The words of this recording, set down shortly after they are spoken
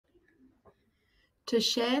To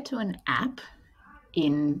share to an app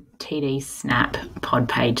in TD Snap pod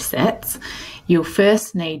page sets, you'll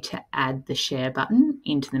first need to add the share button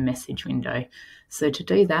into the message window. So to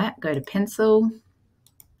do that, go to Pencil,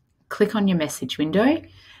 click on your message window,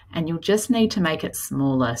 and you'll just need to make it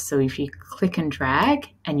smaller. So if you click and drag,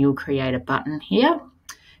 and you'll create a button here,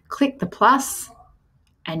 click the plus,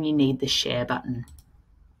 and you need the share button.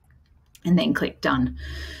 And then click done.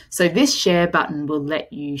 So this share button will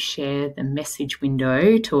let you share the message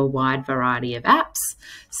window to a wide variety of apps.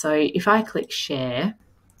 So if I click share,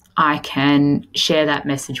 I can share that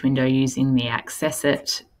message window using the access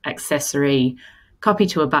it accessory, copy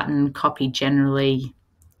to a button, copy generally,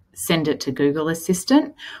 send it to Google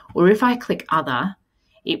Assistant, or if I click other,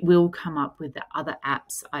 it will come up with the other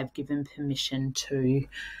apps I've given permission to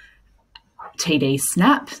TD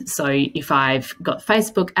Snap. So if I've got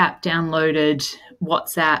Facebook app downloaded,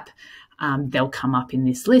 WhatsApp, they'll come up in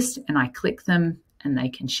this list and I click them and they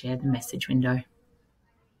can share the message window.